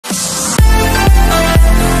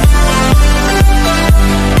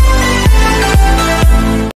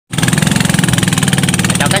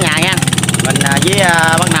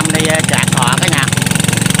bác Năm đi chạc thọ cả nhà.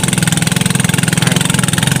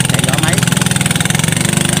 Chạy vỏ máy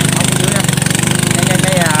không dưới đó.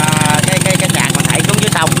 Cái chạc mình đẩy xuống dưới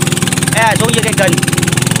sông, xuống dưới cái kênh,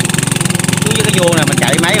 xuống dưới cái vuông này mình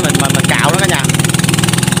chạy máy mình cạo nó cả nhà.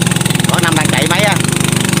 Bác Năm đang chạy máy á.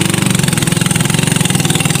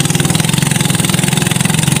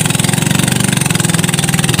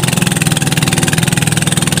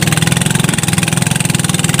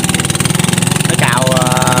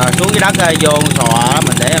 Xuống dưới đất vô sò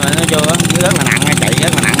mình để mà nó vô dưới rất là nặng, chạy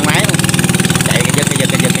rất là nặng máy luôn. Chạy cái giật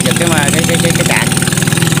cái chạc,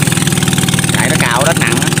 chạy nó cào đất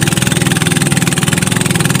nặng đó.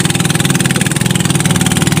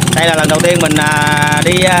 Đây là lần đầu tiên mình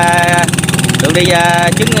đi được đi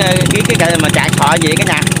chứng cái mà chạc thọ gì cả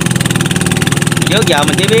nhà. Trước giờ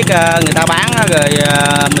mình chỉ biết người ta bán rồi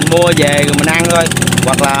mình mua về rồi mình ăn thôi,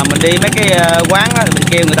 hoặc là mình đi mấy cái quán mình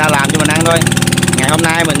kêu người ta làm cho mình ăn thôi. Ngày hôm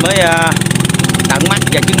nay mình mới tận mắt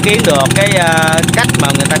và chứng kiến được cái cách mà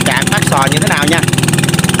người ta chạc phát sò như thế nào nha.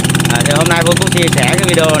 Thì hôm nay Phương cũng chia sẻ cái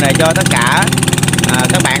video này cho tất cả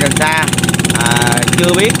các bạn gần xa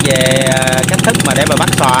chưa biết về cách thức mà để mà bắt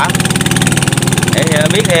sò, để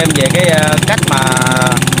biết thêm về cái cách mà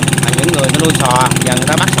những người ta nuôi sò và người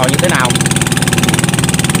ta bắt sò như thế nào.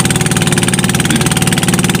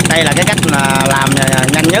 Đây là cái cách là làm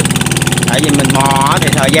nhanh nhất. Tại vì mình mò thì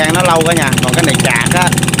thời gian nó lâu cả nhà, còn cái này chạc á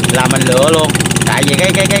là mình lựa luôn. Tại vì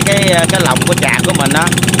cái lồng của chạc của mình á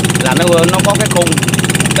là nó có cái khung,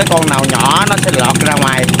 cái con nào nhỏ nó sẽ lọt ra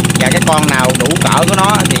ngoài, và cái con nào đủ cỡ của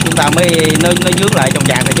nó thì chúng ta mới nó dướng lại trong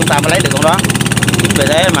chạc thì chúng ta mới lấy được con đó. Chính vì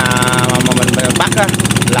thế mà mình bắt á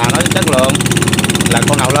là nó chất lượng, là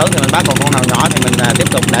con nào lớn thì mình bắt, còn con nào nhỏ thì mình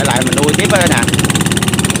tiếp tục để lại mình nuôi tiếp á cả nhà.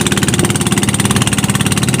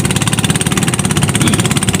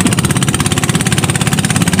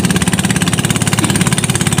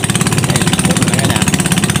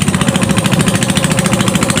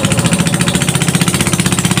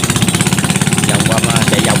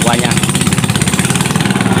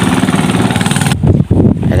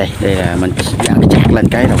 Đây là mình dạo cái chạc lên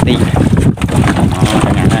cái đầu tiên.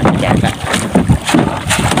 Cả nhà thấy cái chạc đó.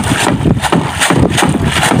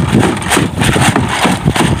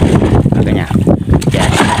 Cả nhà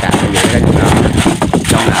chạc cái gì đó,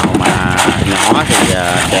 con nào mà nhỏ thì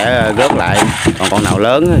sẽ gớt lại, còn con nào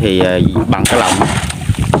lớn thì bằng cái lồng.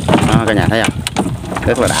 Đó, cả nhà thấy không,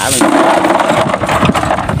 rất là đã luôn.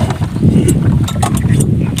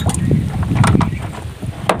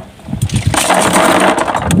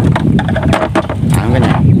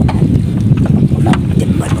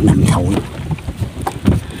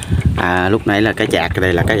 Lúc nãy là cái chạc,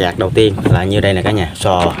 đây là cái chạc đầu tiên là như đây nè cả nhà,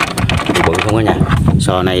 sò bự không cả nhà.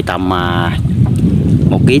 Sò này tầm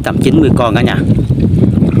 1 kg tầm 90 con cả nhà.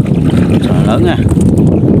 Sò lớn nha.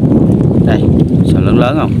 Đây, sò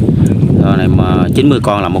lớn không? Sò này mà 90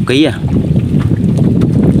 con là 1 kg à.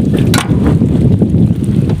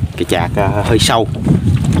 Cái chạc hơi sâu.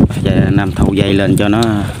 Nam thâu dây lên cho nó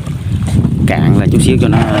cạn lên chút xíu cho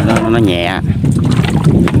nó nhẹ.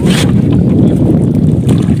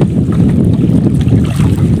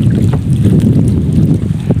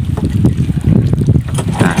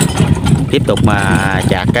 Tiếp tục mà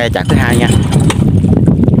chạc thứ hai nha.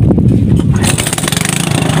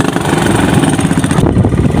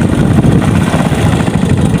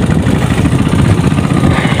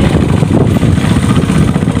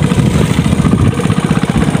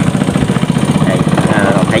 Đây,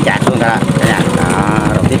 rồi thấy chạc xuống ra nha. Đó,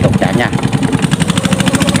 rồi tiếp tục chạc nha.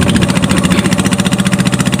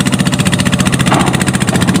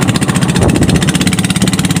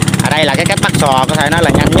 Đây là cái cách bắt sò có thể nói là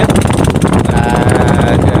nhanh nhất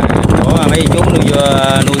của mấy chú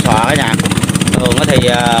nuôi sò cả nhà. Thường thì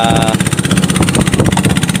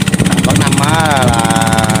bác Năm là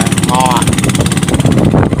mò,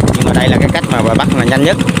 nhưng mà đây là cái cách mà bắt là nhanh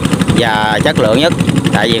nhất và chất lượng nhất.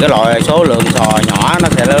 Tại vì cái loại số lượng sò nhỏ nó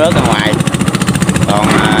sẽ rớt ra ngoài, còn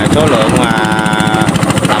số lượng mà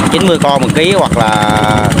tầm 90 con 1 kg hoặc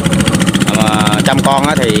là 100 con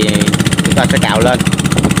thì chúng ta sẽ cạo lên.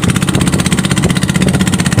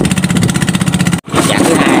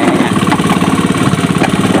 Thứ hai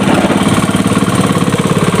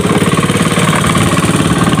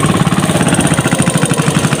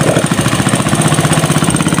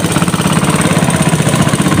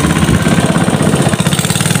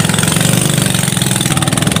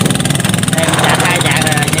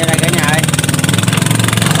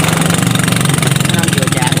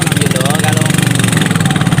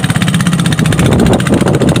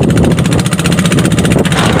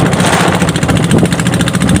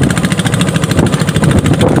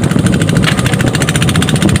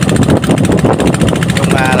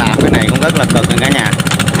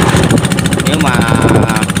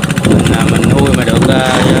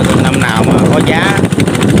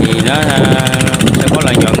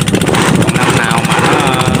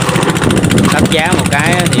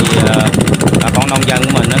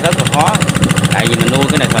nuôi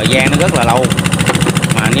cái này thời gian nó rất là lâu,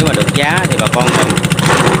 mà nếu mà được giá thì bà con mình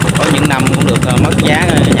có những năm cũng được mất giá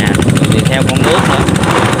cả nhà, tùy theo con nước nữa,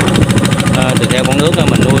 tùy theo con nước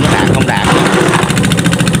mình nuôi nó đạt không đạt nữa.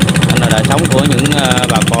 Nên là đời sống của những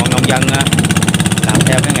bà con nông dân làm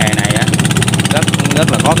theo cái nghề này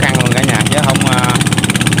rất là khó khăn luôn cả nhà, chứ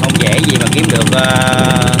không dễ gì mà kiếm được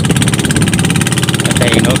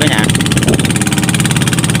tiền đâu cả nhà.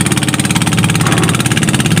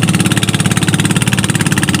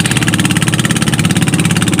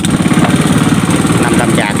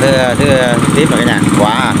 Chạc thứ tiếp rồi cả nhà,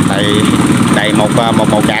 quả đầy một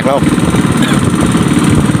chạc luôn.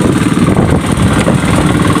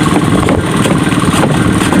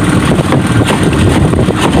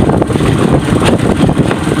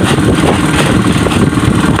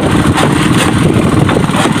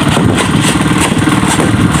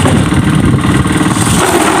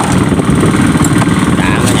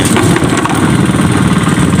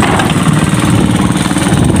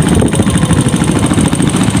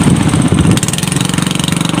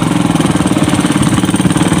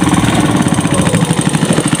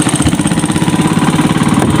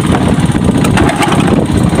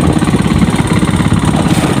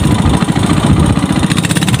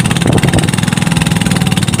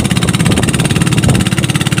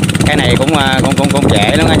 Cái này cũng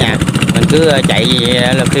dễ lắm cả nhà, mình cứ chạy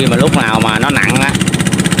là khi mà lúc nào mà nó nặng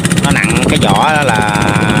cái vỏ đó là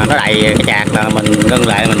nó đầy cái chạc là mình ngưng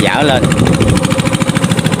lại, mình dỡ lên.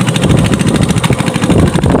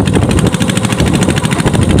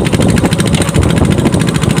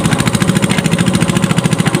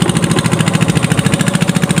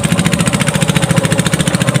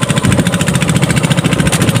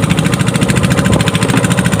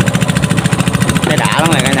 Thấy đã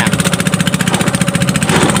lắm này cả nhà.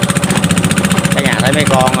 Thấy mấy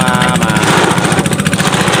con mà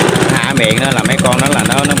hạ miệng đó là mấy con đó là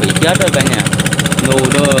nó bị chết đó cả nhà, nuôi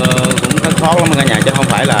nó cũng rất khó lắm cả nhà, chứ không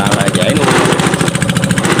phải là dễ nuôi,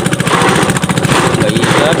 bị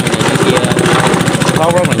chết này cái kia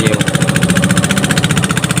khó rất là nhiều.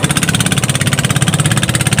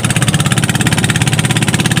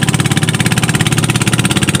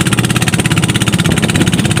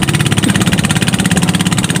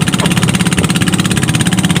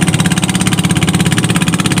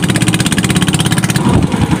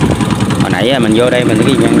 Nãy mình vô đây mình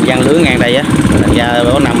cái giăng lưới ngang đây á, thành ra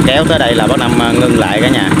bó năm kéo tới đây là bó năm ngưng lại cả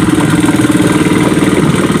nhà.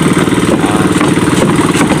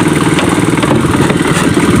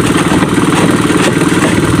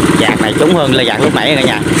 Chạc này trúng hơn là chạc lúc nãy cả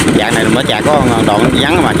nhà, chạc này mới chạc có đoạn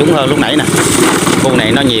vắng mà trúng hơn lúc nãy nè, khu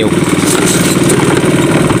này nó nhiều.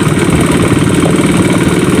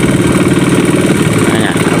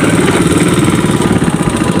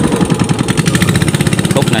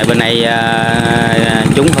 Bên này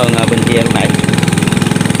trúng hơn bên kia lúc nãy.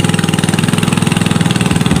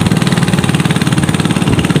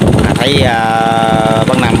 Thấy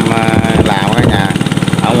bác Năm làm cả nhà,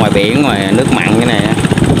 ở ngoài biển, ngoài nước mặn cái này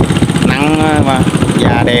nắng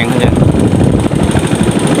da đen hết trơn.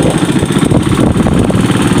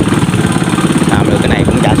 Làm được cái này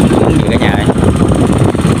cũng chả sung sướng gì cả nhà ơi.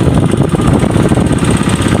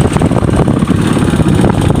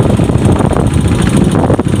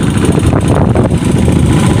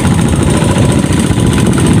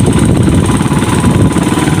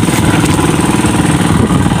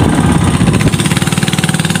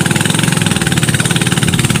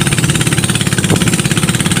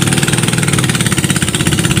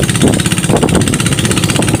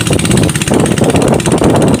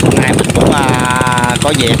 Có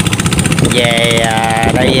dịp về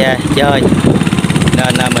đây chơi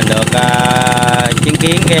nên mình được chứng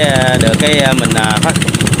kiến mình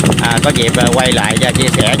có dịp quay lại và chia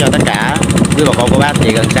sẻ cho tất cả quý bà con cô bác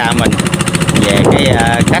chị gần xa mình về cái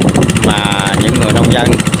cách mà những người nông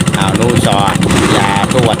dân nuôi sò và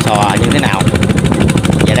thu hoạch sò như thế nào.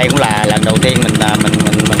 Và đây cũng là lần đầu tiên mình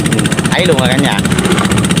thấy luôn rồi cả nhà.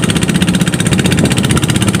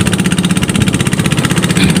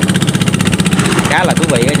 Khá là thú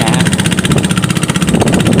vị cả nhà.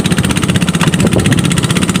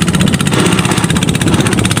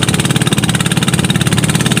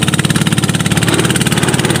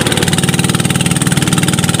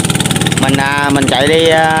 Mình chạy đi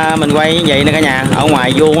mình quay như vậy nè cả nhà. Ở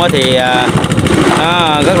ngoài vuông thì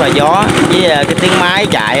nó rất là gió với cái tiếng máy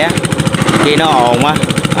chạy á, khi nó ồn á,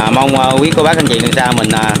 mong quý cô bác anh chị làm sao mình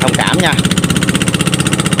thông cảm nha.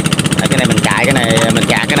 Cái này mình chạy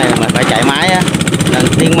cái này mình phải chạy máy á, nên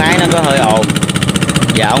tiếng máy nó có hơi ồn.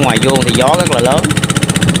 Và ở ngoài vuông thì gió rất là lớn.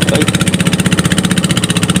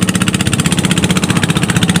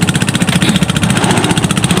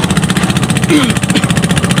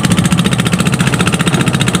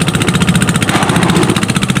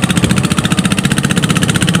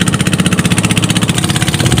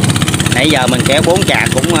 Nãy giờ mình kéo 4 chạc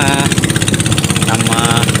cũng tầm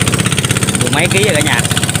mười mấy ký rồi cả nhà.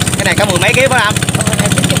 Cái này có mười mấy ký phải không? Cái này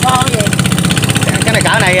 90 con gì? Cái này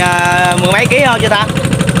cỡ này mười mấy ký không chưa ta?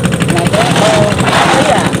 Này có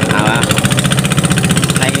ký à.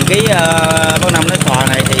 Này ký có 5 cái sò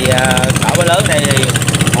này thì cỡ với lớn đây thì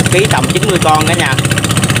 1 ký tầm 90 con cả nhà.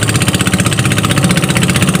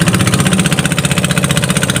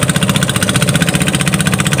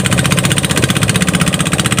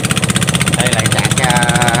 Đây là chạc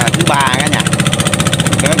thứ 3 cả nhà.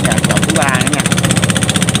 Kéo chạc thứ 3 cả nhà.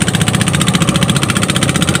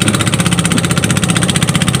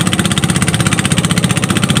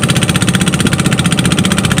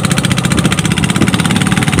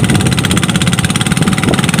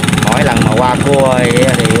 Mỗi lần mà qua cua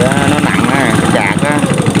thì nó nặng á, chạc á,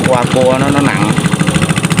 qua cua nó nặng.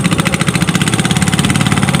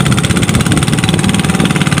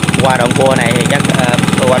 Qua đoạn cua này thì chắc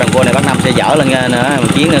qua đoạn cua này bác Năm sẽ dỡ lên nữa một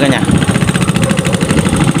chuyến nữa cả nhà.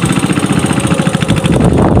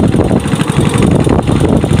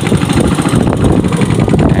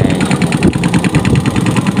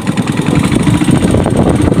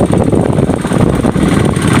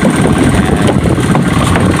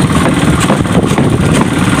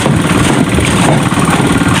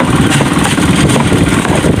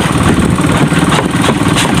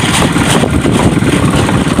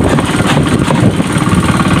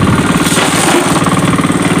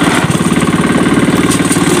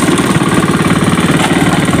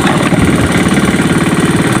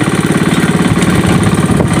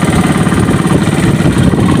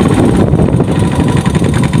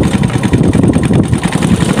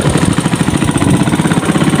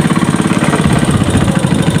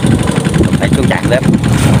 Bếp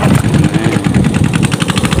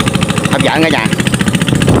hấp dẫn cả nhà.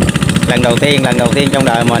 Lần đầu tiên trong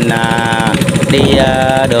đời mình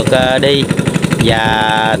được đi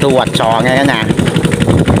và thu hoạch sò nghe cả nhà.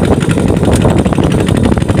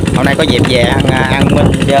 Hôm nay có dịp về ăn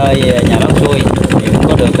Minh chơi nhà bác Xui thì cũng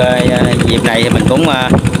có được dịp này thì mình cũng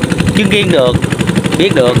chứng kiến được,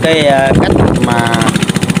 biết được cái cách mà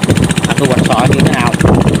thu hoạch sò như thế nào.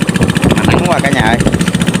 Mà nắng quá cả nhà ơi.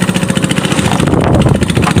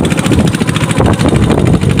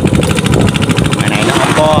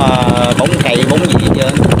 Có bóng cây bóng gì hết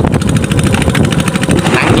trơn,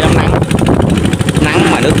 nắng chứ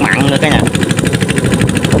nắng mà nước mặn nữa cả nhà.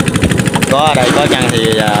 Có ở đây có chăng thì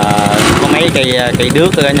có mấy cây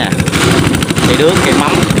đước thôi cả nhà, cây đước, cây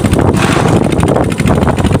mắm.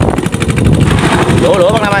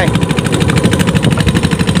 Đũa bác Năm ơi.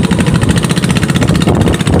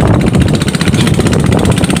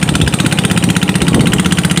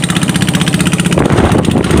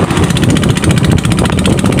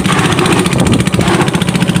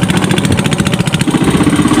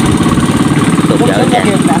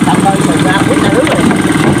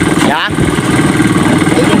 Dạ.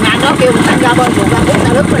 Thì chừng nào nó kêu mình tăng ra bơi cùng ra 4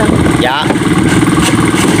 ta lứt rồi. Dạ.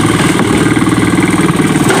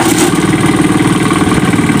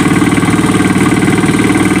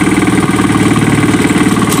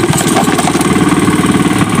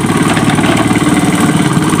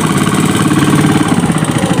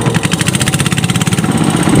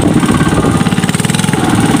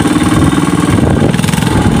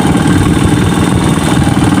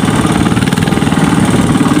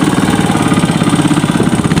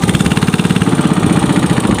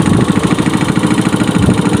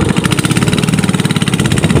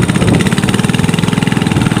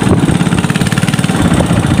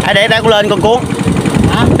 Để con lên con cuốn.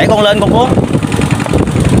 Hả? Để con lên con cuốn.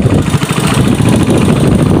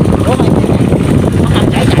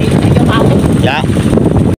 Chạy cho tao. Dạ.